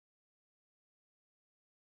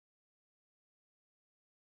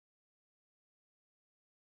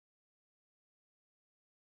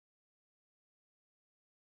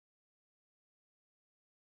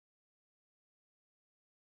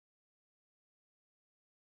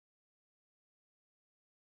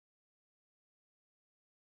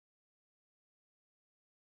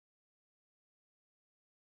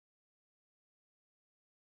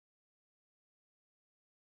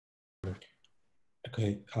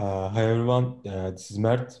Okay, hi everyone. This is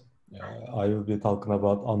Mert. I will be talking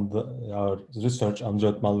about our research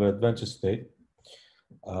Android malware adventures today.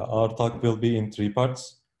 Our talk will be in three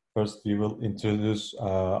parts. First, we will introduce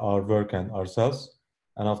our work and ourselves,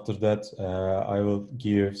 and after that, I will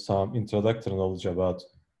give some introductory knowledge about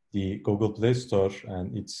the Google Play Store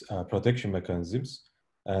and its protection mechanisms,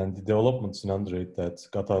 and the developments in Android that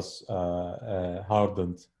got us a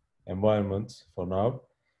hardened environment for now.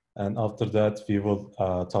 And after that, we will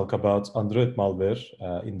talk about Android malware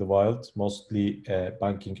in the wild, mostly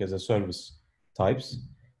banking as a service types.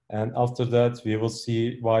 And after that, we will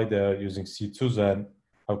see why they are using C2s and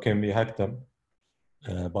how can we hack them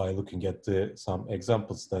by looking at some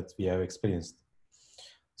examples that we have experienced.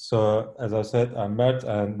 So, as I said, I'm Mert,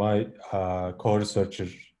 and my co-researcher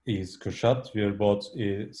is Kürşat. We are both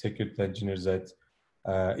security engineers at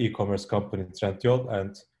e-commerce company Trendyol,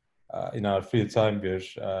 and in our free time,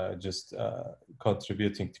 we're just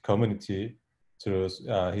contributing to community through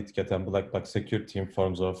HitCat and Black Box security in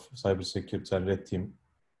forms of cybersecurity and red team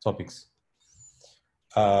topics.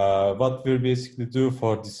 What we basically do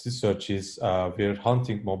for this research is we're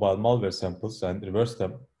hunting mobile malware samples and reverse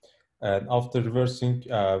them. And after reversing,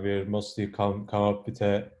 we're mostly come up with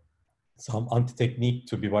some anti-technique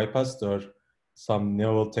to be bypassed or some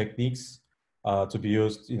novel techniques to be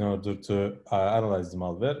used in order to analyze the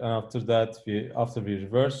malware. And after that, after we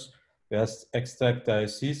reverse, we extract the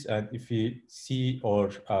ICs, and if we see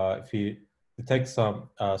or if we detect some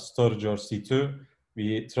storage or C2,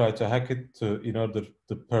 we try to hack it in order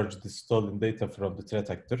to purge the stolen data from the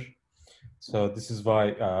threat actor. So this is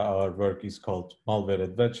why our work is called Malware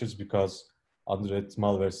Adventures, because Android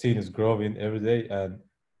malware scene is growing every day, and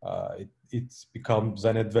it becomes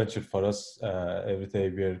an adventure for us. Every day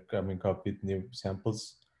we're coming up with new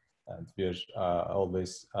samples, and we're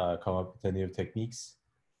always come up with new techniques.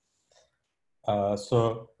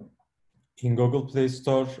 So in Google Play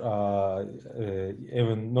Store,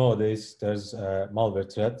 even nowadays, there's a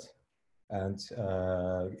malware threat, and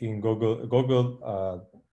in Google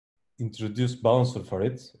introduced Bouncer for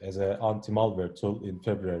it as an anti-malware tool in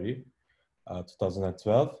February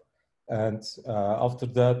 2012. And after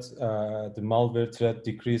that, the malware threat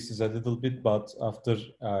decreases a little bit, but after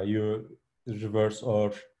you reverse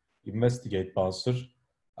or investigate Bouncer,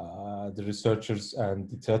 the researchers and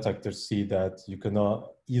the threat actors see that you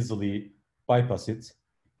cannot easily bypass it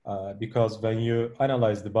because when you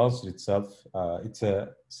analyze the Bouncer itself, it's a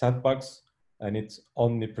sandbox and it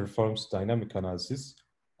only performs dynamic analysis,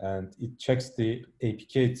 and it checks the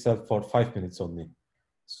APK itself for 5 minutes only.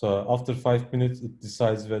 So after 5 minutes, it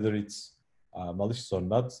decides whether it's malicious or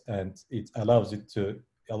not, and it allows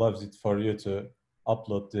it for you to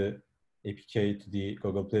upload the APK to the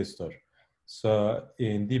Google Play Store. So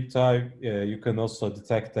in deep dive, you can also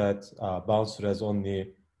detect that Bouncer has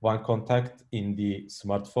only one contact in the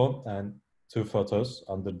smartphone and 2 photos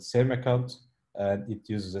under the same account, and it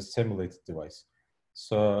uses a simulated device.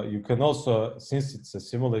 So you can also, since it's a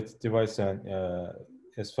simulated device, and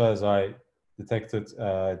as far as I detected,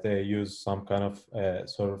 they use some kind of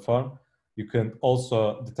server farm, you can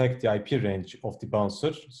also detect the IP range of the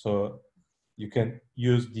Bouncer. So you can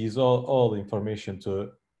use these all information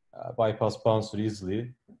to bypass Bouncer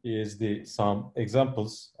easily. Is some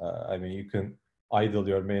examples. I mean, you can idle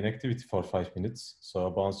your main activity for 5 minutes,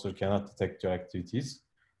 so Bouncer cannot detect your activities.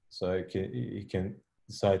 So it can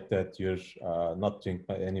decide that you're not doing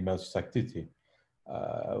any malicious activity.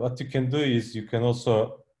 What you can do is you can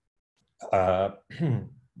also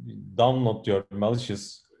download your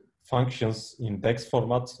malicious functions in DEX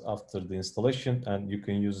format after the installation, and you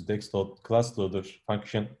can use DEX.class class loader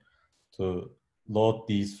function to load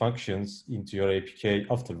these functions into your APK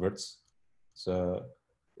afterwards. So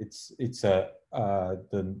it's the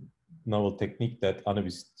novel technique that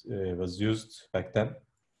Anubis was used back then.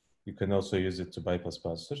 You can also use it to bypass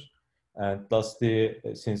Bouncer. And lastly,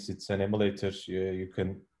 since it's an emulator, you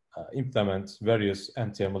can implement various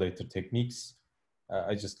anti-emulator techniques.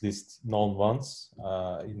 I just list known ones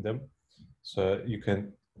in them. So you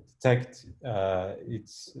can detect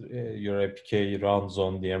your APK runs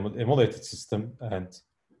on the emulated system, and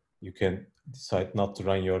you can decide not to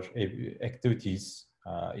run your activities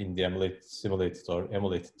in the simulated or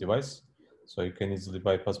emulated device. So you can easily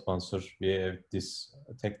bypass Bouncer via this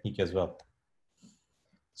technique as well.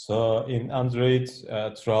 So in Android,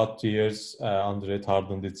 throughout the years, Android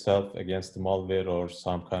hardened itself against the malware or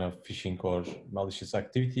some kind of phishing or malicious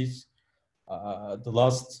activities. The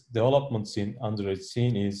last developments in Android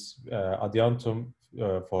scene is Adiantum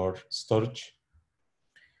for storage,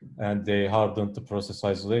 and they hardened the process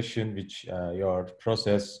isolation, which your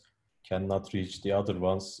process cannot reach the other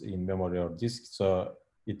ones in memory or disk. So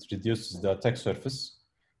it reduces the attack surface.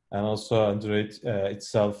 And also Android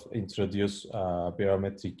itself introduced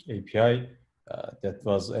biometric API that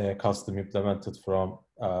was custom implemented from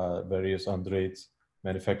various Android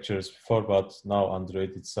manufacturers before, but now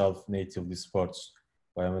Android itself natively supports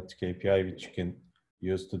biometric API, which you can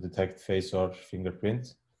use to detect face or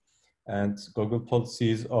fingerprint. And Google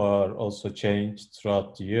policies are also changed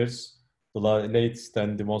throughout the years. The latest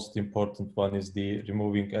and the most important one is the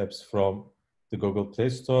removing apps from the Google Play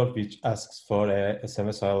Store, which asks for a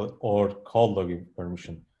SMS or call logging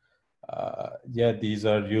permission. Yeah, these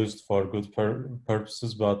are used for good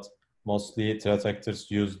purposes, but mostly threat actors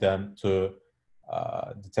use them to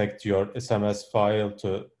detect your SMS file,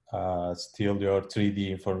 to steal your 3D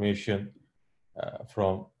information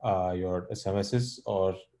from your SMSs,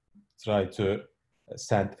 or try to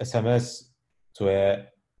send SMS to a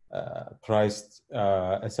priced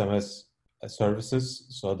SMS services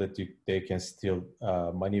so that they can steal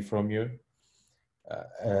money from you.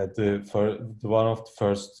 One of the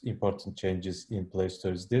first important changes in Play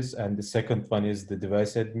Store is this, and the second one is the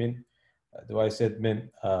device admin. Device admin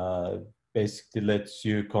basically lets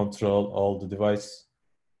you control all the device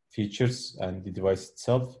features and the device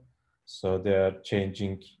itself. So they are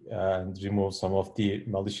changing and remove some of the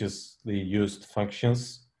maliciously used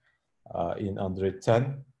functions in Android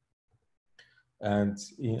 10. And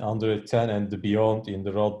in Android 10 and beyond in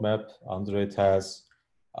the roadmap, Android has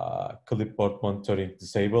clipboard monitoring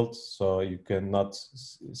disabled, so you cannot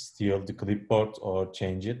steal the clipboard or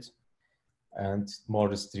change it. And more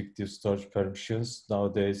restrictive storage permissions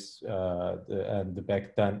nowadays, and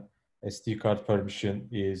back then, SD card permission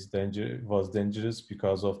was dangerous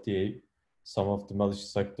because of some of the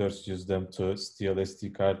malicious actors use them to steal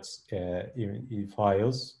SD cards in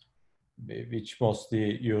files, which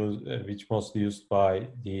mostly used by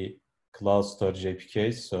the cloud storage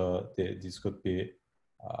APKs. So this could be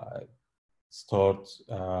stored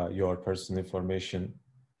your personal information.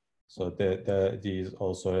 So these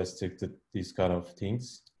also restricted these kind of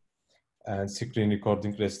things. And screen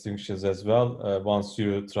recording restrictions as well. Once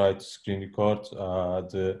you try to screen record,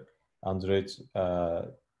 the Android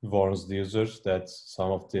warns the user that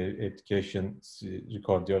some of the applications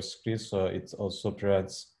record your screen, so it also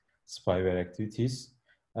prevents spyware activities.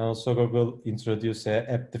 And also Google introduced an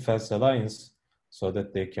App Defense Alliance so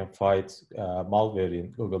that they can fight malware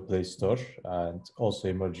in Google Play Store and also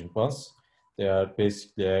emerging ones. They are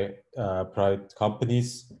basically private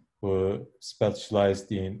companies who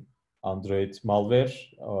specialized in Android malware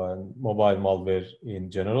and mobile malware in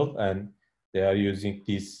general, and they are using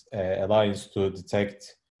this alliance to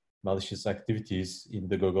detect malicious activities in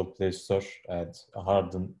the Google Play Store and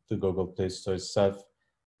harden the Google Play Store itself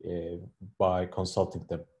by consulting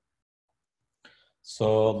them.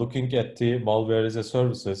 So looking at the malware as a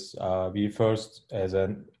services, as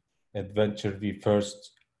an adventure, we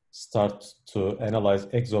first start to analyze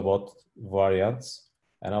Exobot variants.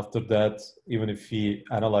 And after that, even if we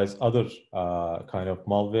analyze other kind of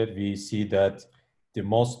malware, we see that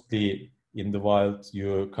mostly in the wild,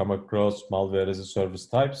 you come across malware as a service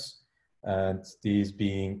types. And these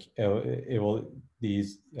being, you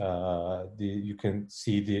can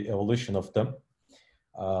see the evolution of them.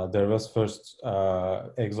 There was first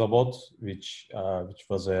Exobot, which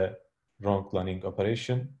was a wrong planning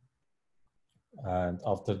operation. And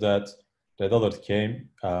after that, Red Alert came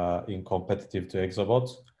in competitive to Exobot.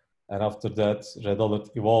 And after that, Red Alert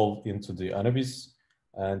evolved into the Anubis.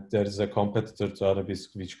 And there is a competitor to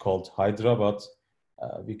Anubis which called Hydra, but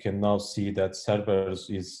we can now see that Cerberus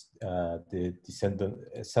is the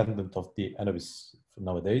descendant of the Anubis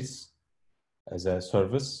nowadays as a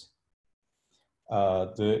service.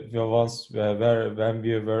 When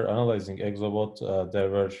we were analyzing Exobot, there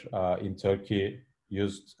were in Turkey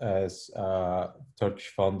used as Turkish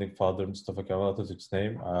founding father Mustafa Kemal Atatürk's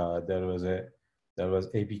name. There was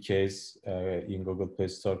APKs in Google Play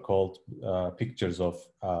Store called Pictures of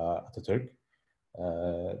Atatürk.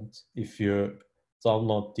 And if you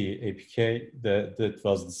download the APK, that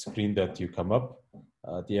was the screen that you come up.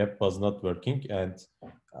 The app was not working, and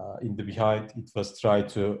in the behind, it was tried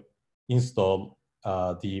to install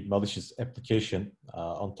the malicious application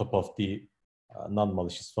on top of the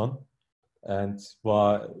non-malicious one. And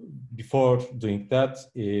before doing that,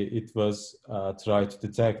 it was tried to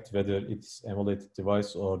detect whether it's emulated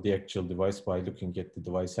device or the actual device by looking at the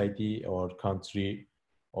device ID or country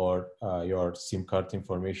or your SIM card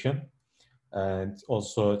information. And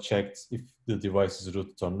also checked if the device is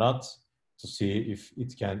rooted or not to see if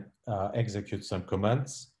it can execute some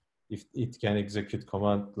commands. If it can execute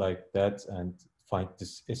command like that and find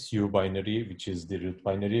this SU binary, which is the root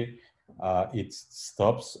binary, it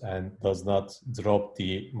stops and does not drop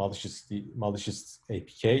the malicious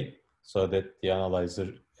APK so that the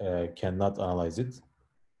analyzer cannot analyze it.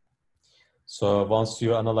 So once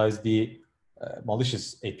you analyze the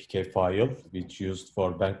malicious APK file, which used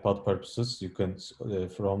for bankpad purposes, you can,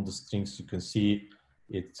 from the strings, you can see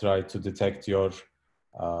it try to detect your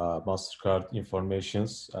MasterCard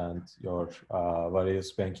informations and your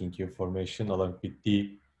various banking information along with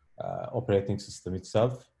the operating system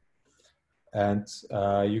itself. And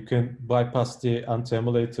you can bypass the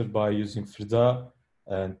anti-emulator by using Frida,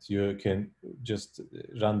 and you can just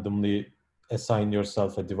randomly assign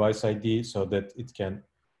yourself a device ID so that it can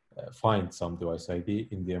find some device ID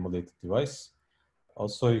in the emulated device.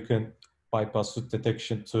 Also, you can bypass root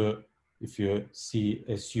detection to, if you see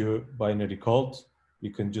SU binary code,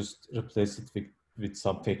 you can just replace it with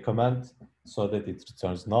some fake command so that it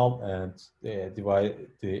returns null and the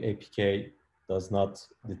APK does not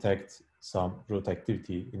detect some root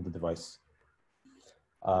activity in the device.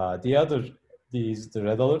 The other is the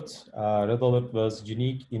red alert. Red alert was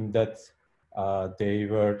unique in that they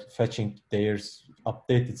were fetching their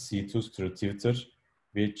updated C2s through Twitter,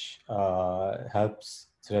 which helps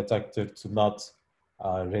threat actor to not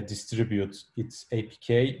redistribute its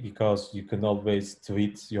APK, because you can always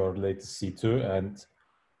tweet your latest C2 and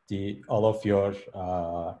all of your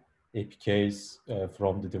APKs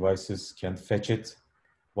from the devices can fetch it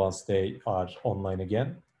once they are online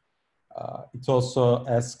again. It also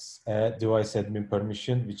asks a device admin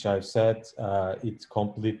permission, which I've said it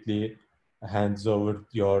completely hands over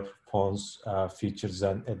your phone's features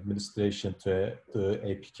and administration to the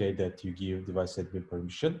APK that you give device admin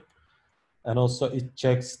permission. And also it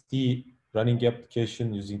checks the running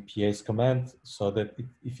application using PA's command so that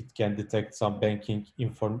if it can detect some banking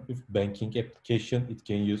application, it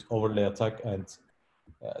can use overlay attack and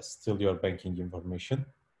steal your banking information.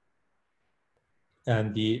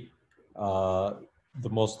 And one of the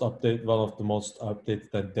most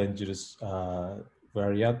updated and dangerous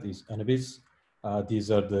variant is Anubis. These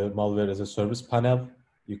are the malware as a service panel.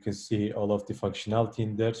 You can see all of the functionality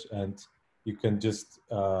in there, and you can just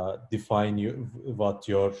define what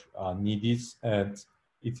your need is, and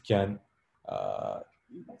it can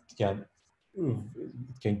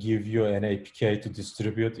give you an APK to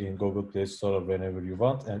distribute in Google Play Store or whenever you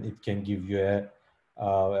want, and it can give you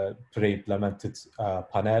a pre-implemented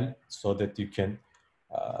panel so that you can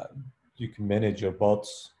manage your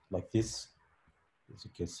bots like this, as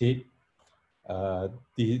you can see.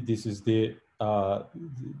 This is the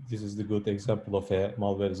good example of a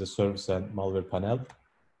malware as a service and malware panel.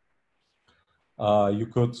 You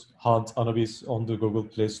could hunt Anubis on the Google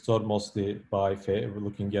Play Store mostly by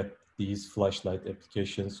looking at these flashlight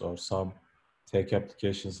applications or some tech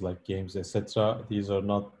applications like games, etc. These are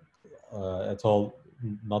not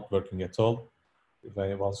not working at all.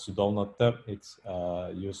 Once you download them, it's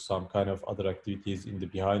use some kind of other activities in the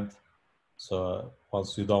behind. So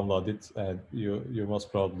once you download it, and you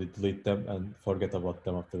must probably delete them and forget about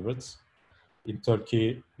them afterwards. In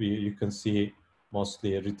Turkey, you can see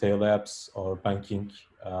mostly retail apps or banking,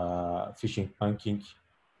 phishing banking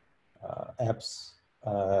apps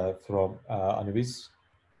from Anubis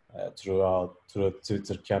through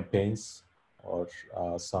Twitter campaigns or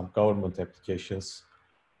some government applications,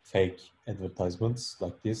 fake advertisements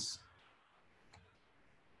like this.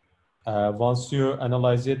 Once you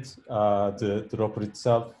analyze it, the dropper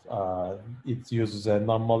itself, it uses a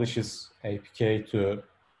non-malicious APK to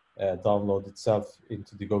download itself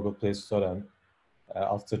into the Google Play Store, and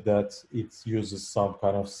after that, it uses some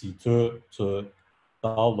kind of C2 to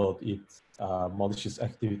download its malicious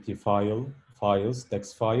activity files,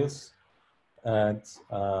 text files, and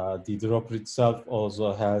the dropper itself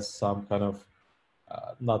also has some kind of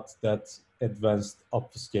not that advanced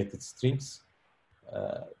obfuscated strings.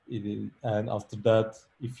 And after that,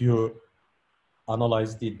 if you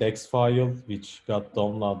analyze the DEX file which got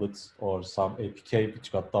downloaded or some APK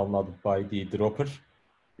which got downloaded by the dropper,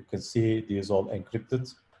 you can see it is all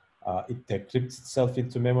encrypted. It decrypts itself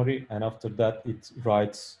into memory, and after that it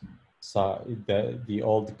writes all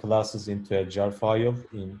the classes into a jar file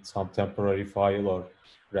in some temporary file or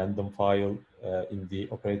random file in the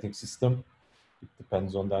operating system. It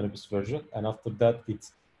depends on the Anubis version. And after that, it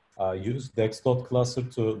uses dex.cluster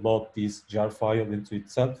to load this jar file into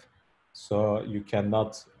itself. So you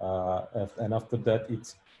cannot, and after that,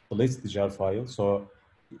 it deletes the jar file. So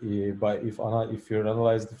if you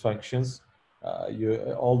analyze the functions,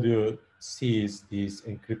 all you see is these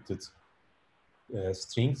encrypted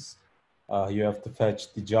strings. You have to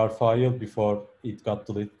fetch the jar file before it got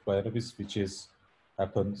deleted by Anubis, which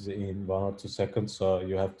happens in 1 or 2 seconds. So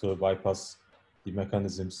you have to bypass the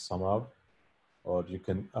mechanisms somehow, or you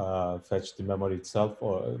can fetch the memory itself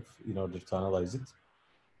or in order to analyze it.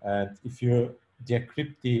 And if you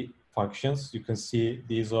decrypt the functions, you can see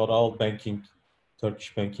these are all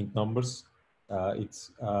Turkish banking numbers. It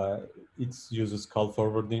uses call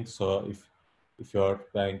forwarding. So if your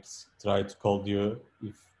banks try to call you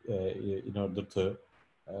in order to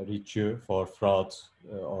reach you for fraud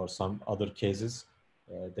or some other cases,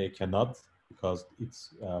 they cannot because it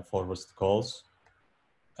forwards the calls.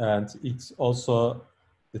 And it also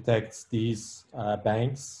detects these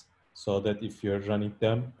banks so that if you're running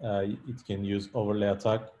them, it can use overlay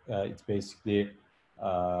attack. It's basically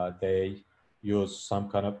they use some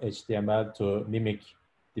kind of HTML to mimic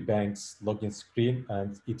the bank's login screen,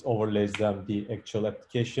 and it overlays them the actual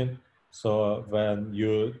application. So when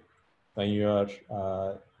you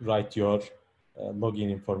write your login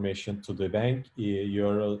information to the bank,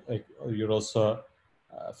 you're also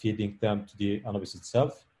feeding them to the Anubis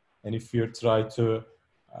itself. And if you try to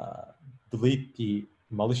delete the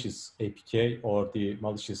malicious APK or the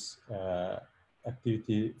malicious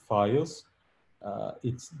activity files,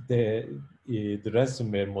 the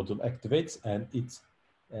ransomware module activates and it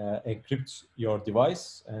encrypts your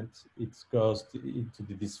device, and it goes into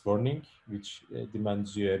this warning, which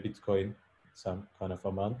demands you a Bitcoin, some kind of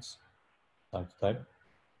amount, time to time.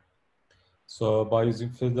 So by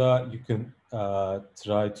using Frida, you can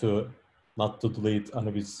try to not to delete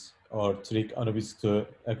Anubis or trick Anubis to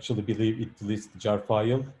actually believe it deletes the jar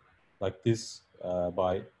file like this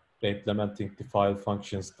by re-implementing the file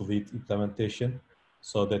functions delete implementation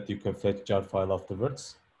so that you can fetch jar file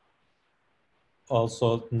afterwards.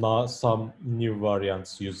 Also, now some new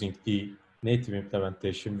variants using the native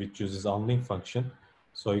implementation which uses unlink function.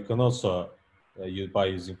 So you can also by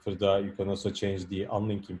using Frida, you can also change the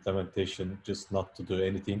unlink implementation just not to do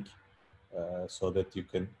anything so that you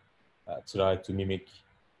can try to mimic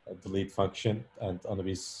a delete function, and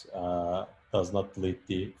Anubis does not delete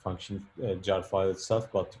the function jar file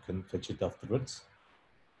itself, but you can fetch it afterwards.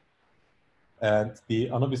 And the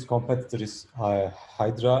Anubis competitor is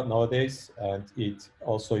Hydra nowadays, and it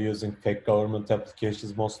also using fake government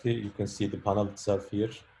applications mostly. You can see the panel itself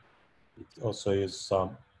here. It also uses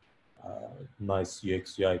some nice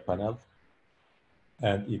UX UI panel,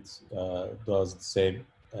 and it does the same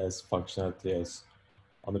as functionality as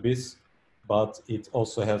Anubis, but it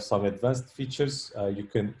also has some advanced features. You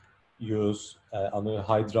can use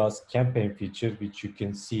Hydra's campaign feature, which you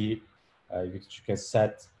can see, which you can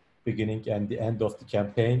set beginning and the end of the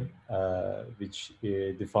campaign, which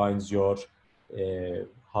defines your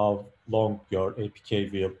how long your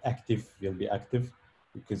APK will be active.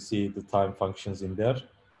 You can see the time functions in there.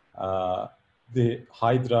 The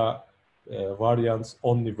Hydra variants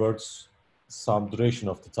only works some duration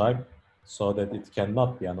of the time, so that it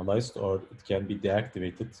cannot be analyzed or it can be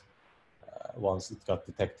deactivated once it got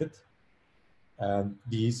detected. And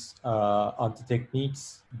these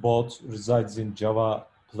anti-techniques both resides in Java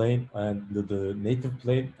plane and the native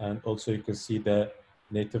plane, and also you can see the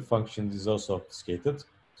native function is also obfuscated.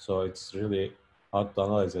 So it's really hard to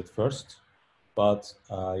analyze at first, but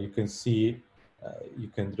you can see you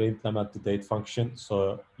can re-implement the date function,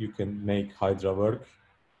 so you can make Hydra work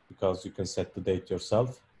because you can set the date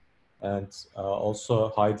yourself. And also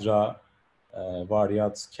Hydra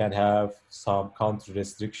variants can have some country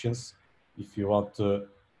restrictions. If you want to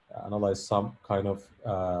analyze some kind of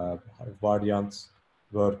variant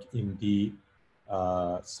work in the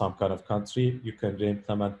some kind of country, you can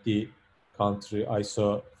re-implement the country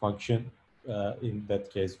ISO function. In that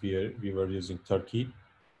case, we were using Turkey,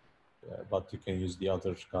 but you can use the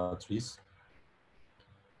other countries.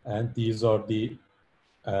 And these are the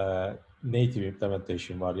native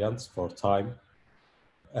implementation variants for time.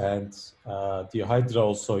 And the Hydra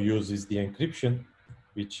also uses the encryption,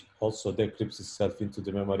 which also decrypts itself into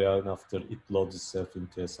the memory and after it loads itself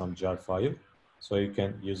into some jar file. So you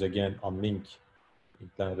can use again unlink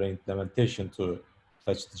implementation to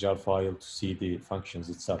fetch the jar file to see the functions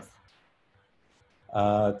itself.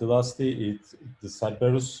 The lastly, the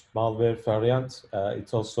Cerberus malware variant.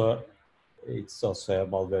 It's also a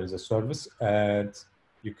malware as a service, and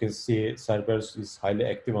you can see Cerberus is highly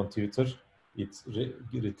active on Twitter.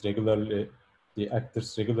 The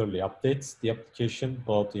actors regularly updates the application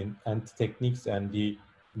both in anti-techniques and the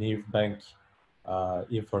new bank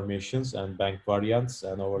informations and bank variants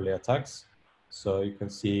and overlay attacks. So you can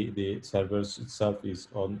see the Cerberus itself is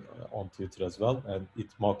on Twitter as well, and it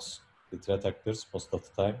mocks the threat actors most of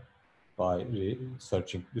the time by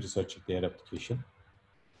researching their application.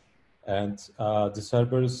 And the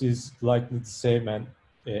Cerberus is likely the same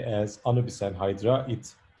as Anubis and Hydra.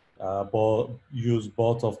 It use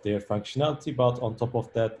both of their functionality, but on top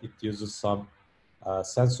of that, it uses some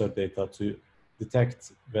sensor data to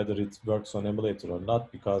detect whether it works on emulator or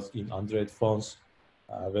not, because in Android phones,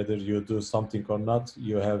 whether you do something or not,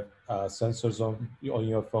 you have sensors on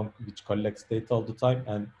your phone which collects data all the time,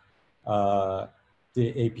 and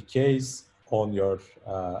the APKs on your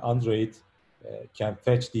Android can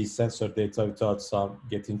fetch these sensor data without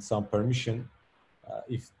getting some permission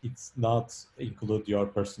if it's not include your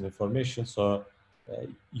personal information. So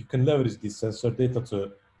you can leverage this sensor data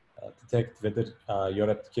to detect whether your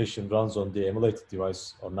application runs on the emulated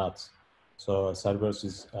device or not. So Cerberus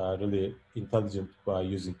is really intelligent by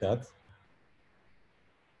using that.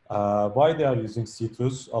 Why they are using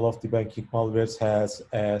C2s? All of the banking malwares has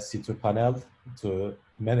a C2 panel to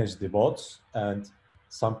manage the bots, and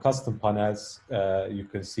some custom panels you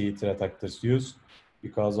can see threat actors use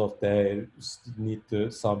because of their need to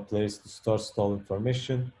some place to store stolen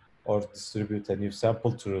information or distribute a new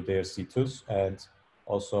sample through their C2s, and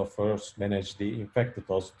also first manage the infected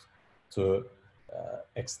host to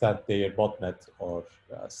extend their botnet or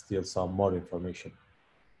steal some more information.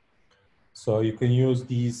 So you can use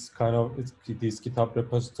these GitHub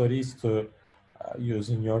repositories to use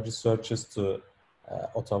in your researches to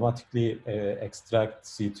automatically extract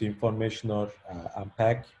C2 information or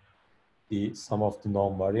unpack some of the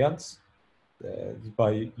known variants.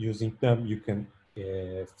 By using them, you can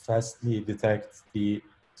fastly detect the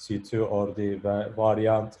C2 or the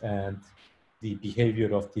variant and the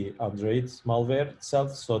behavior of the Android malware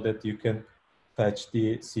itself, so that you can fetch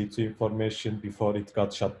the C2 information before it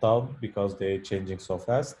got shut down, because they're changing so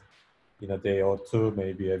fast, in a day or two,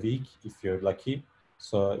 maybe a week, if you're lucky.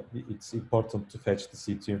 So it's important to fetch the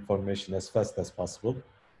C2 information as fast as possible.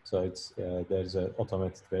 So there's an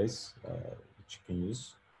automated ways which you can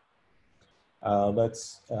use.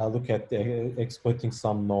 Let's look at exploiting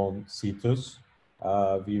some known C2s.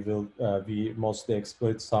 We mostly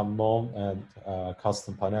exploit some known and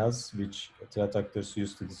custom panels, which threat actors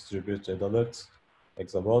use to distribute red alerts,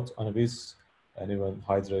 Exabot, Anubis, and even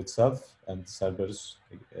Hydra itself, and Cerberus,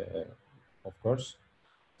 of course.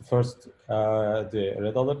 The first, the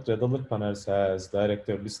red alert panels has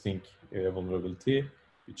directory listing vulnerability,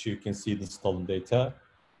 which you can see the stolen data.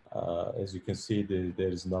 As you can see, there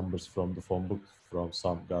is numbers from the phone book from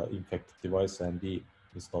some infected device and the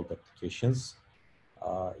installed applications.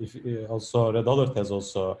 Also, Red Alert has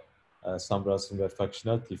also some ransomware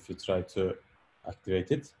functionality if you try to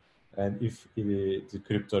activate it. And if the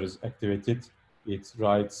crypto is activated, it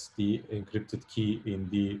writes the encrypted key in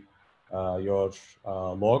your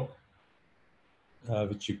log,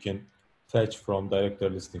 which you can fetch from directory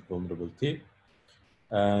listing vulnerability.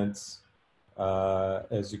 And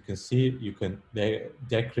as you can see, you can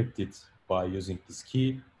decrypt it by using this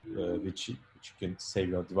key, which you can save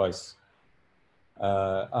your device.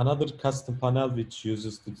 Another custom panel which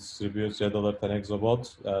uses to distribute Red Alert and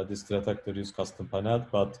Exobot. This threat actor uses custom panel,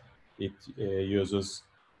 but it uses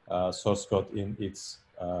source code in its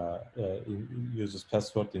uses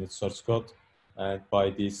password in its source code, and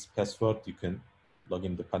by this password you can log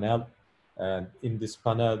in the panel. And in this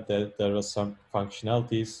panel, there are some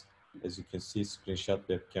functionalities. As you can see, screenshot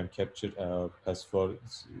webcam capture password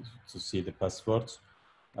to see the passwords.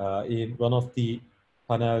 In one of the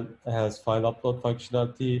panel has file upload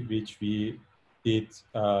functionality, which we did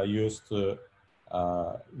use to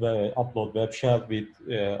upload web shell. With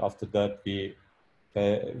after that, we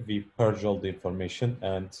purge all the information,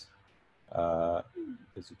 and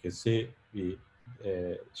as you can see, we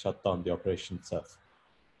shut down the operation itself.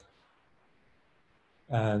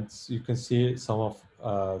 And you can see some of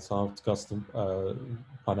the custom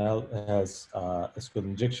panel has SQL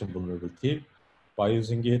injection vulnerability. By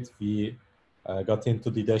using it, we got into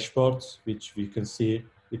the dashboard, which we can see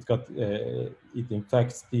it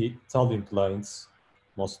infects the Italian clients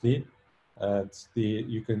mostly, and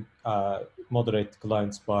you can moderate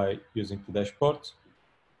clients by using the dashboard.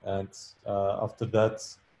 And after that,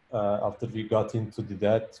 after we got into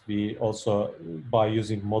that, we also, by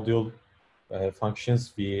using module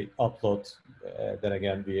functions, we upload, then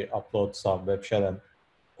again, we upload some web shell and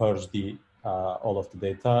purge all of the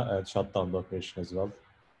data and shut down the operation as well,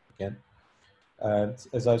 again. And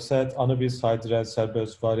as I said, Anubis, Hydra, and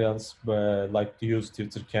Cerberus variants like to use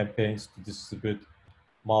Twitter campaigns to distribute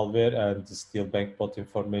malware and steal bank bot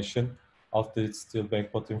information. After it steals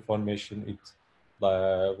bank bot information,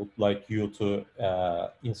 it would like you to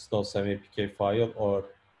install some APK file, or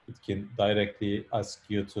it can directly ask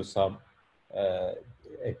you to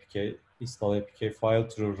install APK file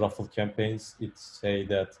through raffle campaigns. It say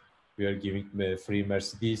that we are giving free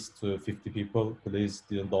Mercedes to 50 people. Please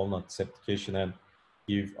download this application and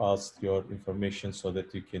give us your information so that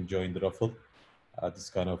you can join the raffle, this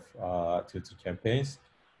kind of Twitter campaigns.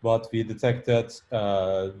 But we detected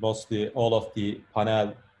mostly all of the panel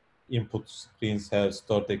input screens have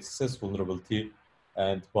stored XSS vulnerability.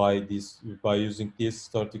 And by using this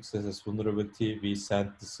stored XSS vulnerability, we sent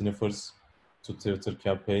the sniffers to Twitter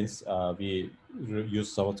campaigns. We use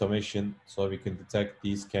some automation so we can detect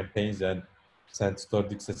these campaigns and send stored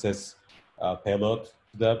XSS payload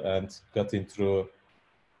to them and got into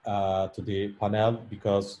to the panel,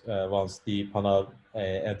 because once the panel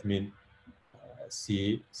admin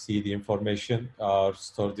see the information, our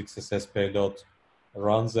stored XSS payload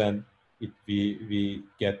runs, and we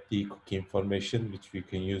get the cookie information which we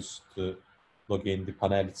can use to log in the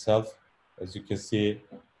panel itself. As you can see,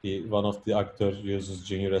 one of the actors uses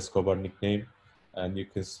Junior Escobar nickname, and you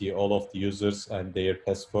can see all of the users and their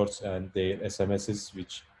passwords and their SMSs,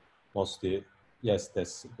 which mostly, yes,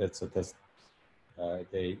 that's a test.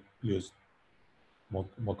 They use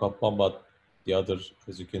mockup one, but the other,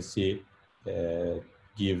 as you can see,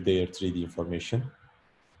 give their 3D information.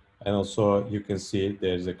 And also you can see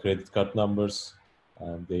there's a credit card numbers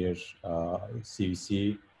and their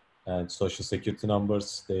CVC and social security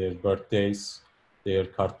numbers, their birthdays, their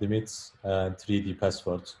card limits, and 3D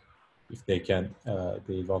passwords. If they can,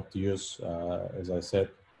 they want to use, as I said,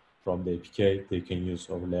 from the APK, they can use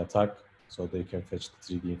overlay attack, so they can fetch the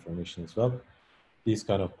 3D information as well. These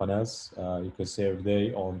kind of panels you can see every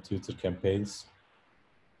day on Twitter campaigns.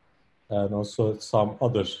 And also some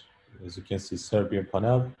other, as you can see, Serbian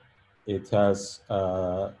panel. It has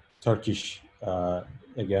Turkish,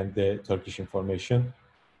 again, the Turkish information,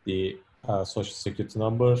 the social security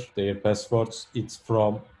number, their passwords. It's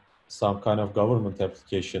from some kind of government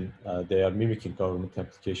application. They are mimicking government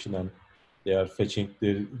application, and they are fetching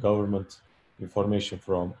the government information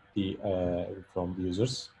from the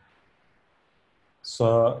users.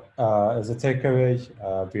 So as a takeaway,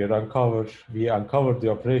 we uncovered the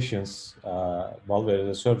operations, malware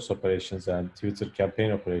as a service operations and Twitter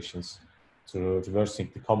campaign operations through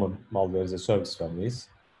reversing the common malware as a service families.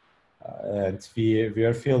 And we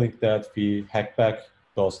are feeling that we hack back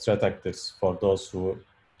those threat actors for those who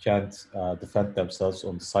can't defend themselves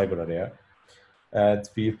on the cyber area. And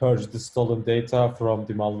we purged the stolen data from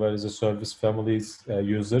the malware as a service families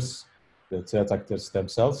users, the threat actors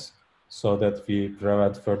themselves, so that we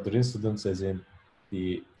prevent further incidents, as in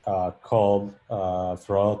the call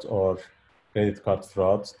fraud or credit card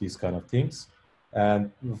fraud, these kind of things.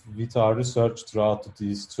 And with our research throughout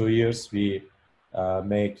these 2 years, we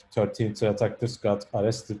make 13 threat actors got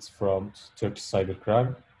arrested from Turkish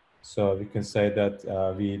cybercrime. So we can say that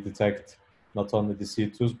we detect not only the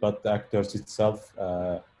C2s, but the actors itself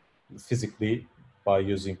physically by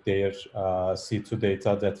using their C2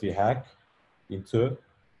 data that we hack into.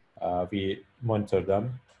 We monitor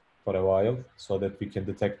them for a while so that we can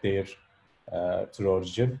detect their true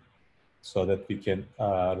origin, so that we can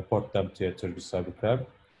report them to a Turkish cybercrime.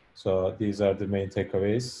 So these are the main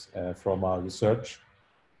takeaways from our research.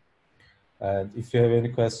 And if you have any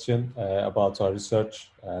question about our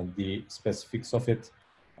research and the specifics of it,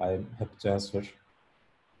 I'm happy to answer.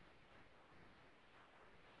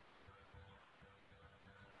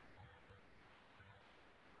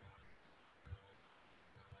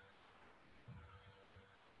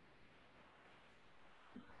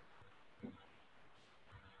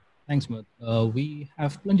 Thanks, Mert. We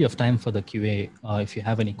have plenty of time for the QA. If you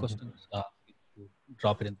have any questions,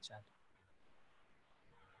 drop it in the chat.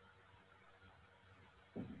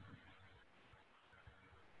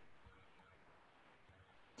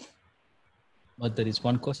 But there is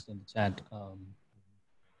one question in the chat.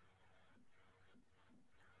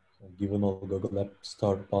 Given all Google App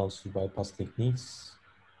Store bounce bypass techniques,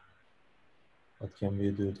 what can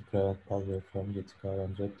we do to prevent malware from getting our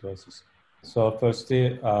Android devices? So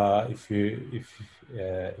firstly, if you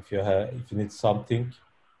need something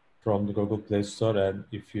from the Google Play Store, and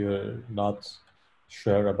if you're not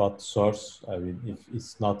sure about the source, I mean, if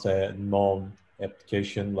it's not a known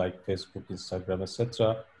application like Facebook, Instagram,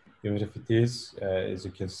 etc., even if it is, as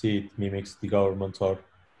you can see, it mimics the government or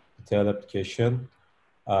retail application.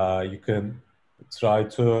 You can try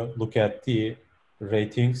to look at the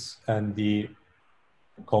ratings and the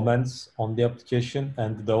comments on the application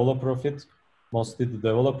and the developer of it. Mostly the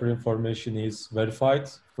developer information is verified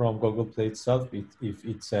from Google Play itself. If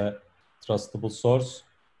it's a trustable source,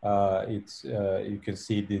 you can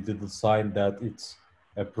see the little sign that it's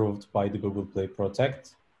approved by the Google Play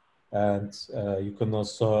Protect. And you can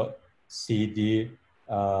also see the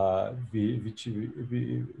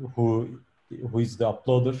who is the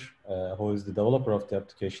uploader, who is the developer of the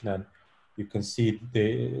application, and you can see the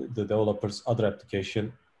developer's other application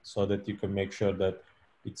so that you can make sure that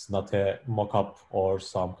it's not a mock-up or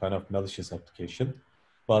some kind of malicious application.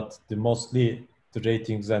 But mostly the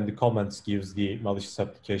ratings and the comments gives the malicious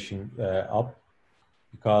application up,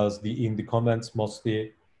 because in the comments mostly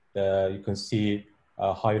you can see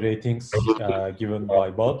high ratings given by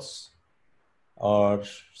bots, or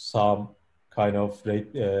some kind of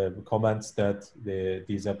comments that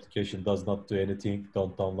these application does not do anything,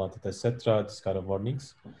 don't download it, etc. This kind of warnings.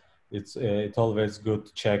 It's always good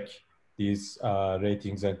to check these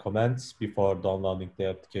ratings and comments before downloading the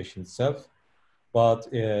application itself. But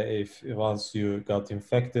if once you got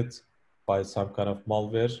infected by some kind of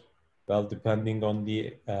malware, well, depending on the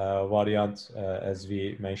variant, as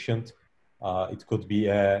we mentioned, it could be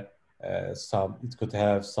it could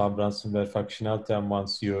have some ransomware functionality, and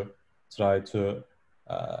once you try to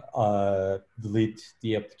delete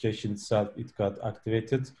the application itself, it got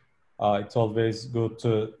activated. It's always good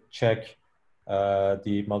to check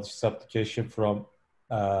the malicious application from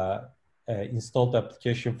installed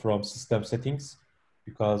application from system settings,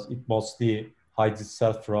 because it mostly hides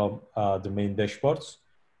itself from the main dashboards.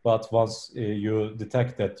 But once you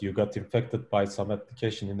detect that you got infected by some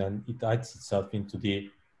application, and then it hides itself into the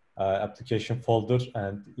application folder,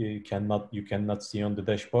 and you cannot see on the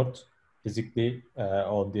dashboard physically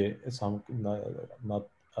on the not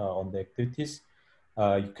on the activities.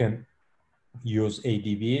 You can use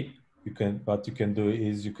ADB. What you can do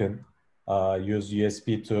is you can use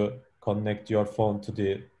USB to connect your phone to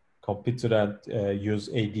the computer and use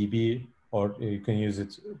ADB, or you can use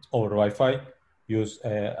it over Wi-Fi. Use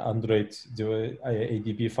Android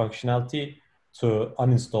ADB functionality to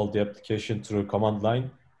uninstall the application through command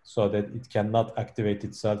line, so that it cannot activate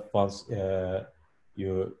itself once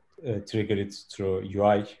you trigger it through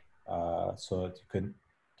UI, so that you can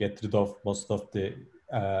get rid of most of the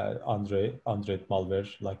Android malware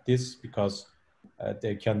like this, because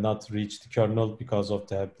they cannot reach the kernel because of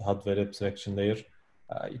the hardware abstraction layer.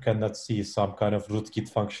 You cannot see some kind of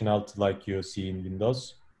rootkit functionality like you see in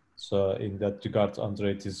Windows. So in that regard,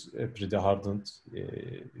 Android is pretty hardened,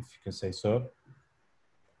 if you can say so.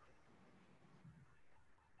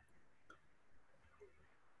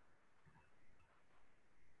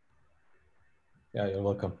 Yeah, you're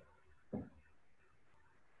welcome.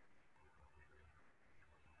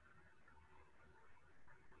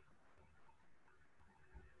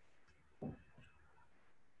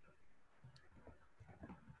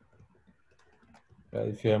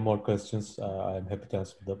 If you have more questions, I'm happy to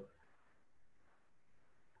answer them.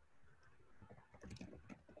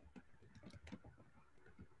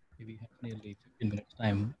 We have nearly 15 minutes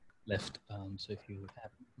time left. So if you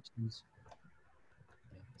have questions,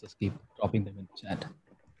 just keep dropping them in the chat.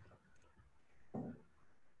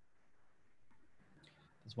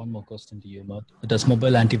 There's one more question to you, Mert. Does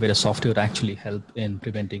mobile antivirus software actually help in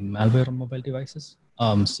preventing malware on mobile devices?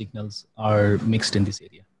 Signals are mixed in this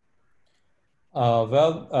area.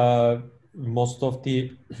 Most of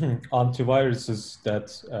the antiviruses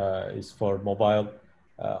that is for mobile,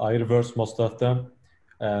 I reverse most of them.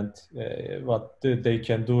 And what they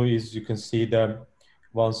can do is, you can see them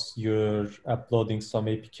once you're uploading some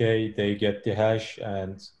APK, they get the hash,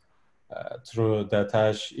 and through that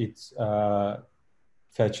hash, it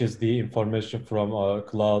fetches the information from our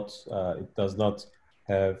cloud. It does not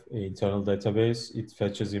have an internal database. It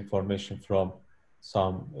fetches information from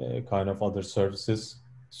some kind of other services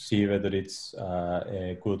to see whether it's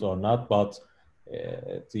good or not. But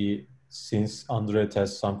since Android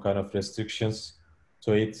has some kind of restrictions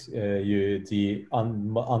to it, the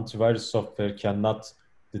antivirus software cannot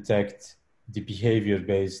detect the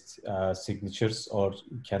behavior-based signatures, or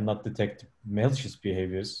cannot detect malicious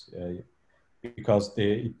behaviors, because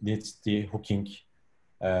it needs the hooking,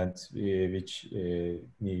 and which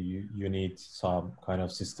you need some kind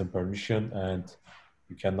of system permission, and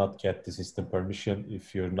you cannot get the system permission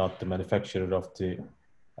if you're not the manufacturer of the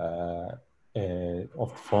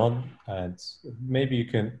phone. And maybe you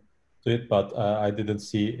can do it, but I didn't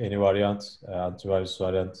see any antivirus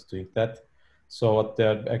variant doing that. So what they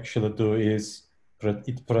actually do is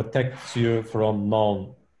it protects you from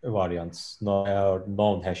known variants, or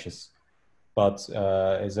known hashes. But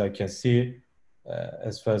as I can see,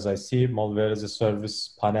 as far as I see, malware as a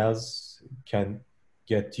service panels can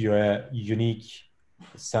get you a unique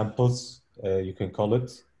samples, you can call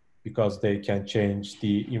it, because they can change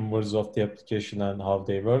the inverse of the application and how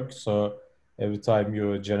they work. So every time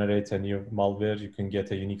you generate a new malware, you can get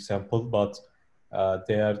a unique sample, but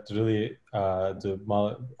they are really, the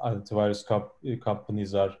antivirus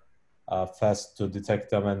companies are fast to detect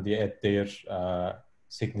them, and they add their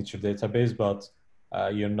signature database, but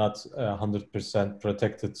you're not 100%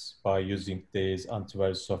 protected by using this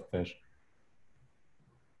antivirus software.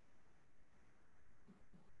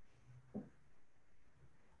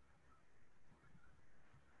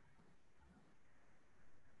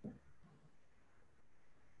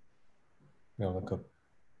 You're welcome.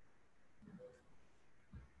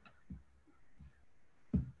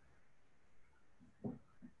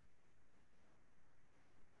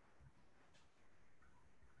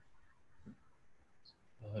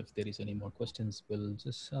 If there is any more questions, we'll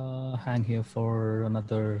just hang here for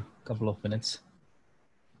another couple of minutes.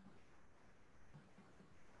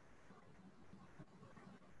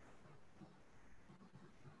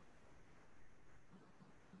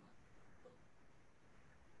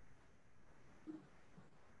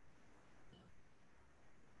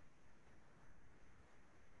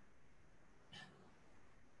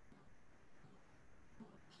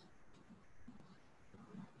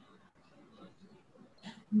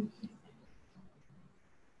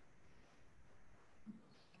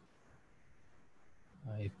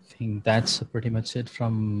 I think that's pretty much it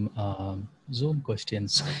from Zoom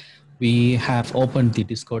questions. We have opened the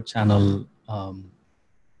Discord channel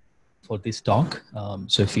for this talk.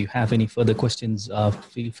 So if you have any further questions,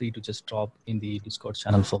 feel free to just drop in the Discord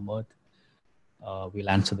channel for Mert. We'll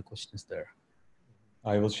answer the questions there.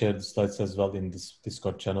 I will share the slides as well in this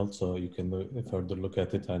Discord channel, so you can further look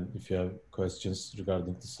at it. And if you have questions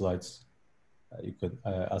regarding the slides, you could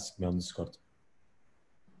ask me on Discord.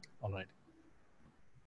 All right.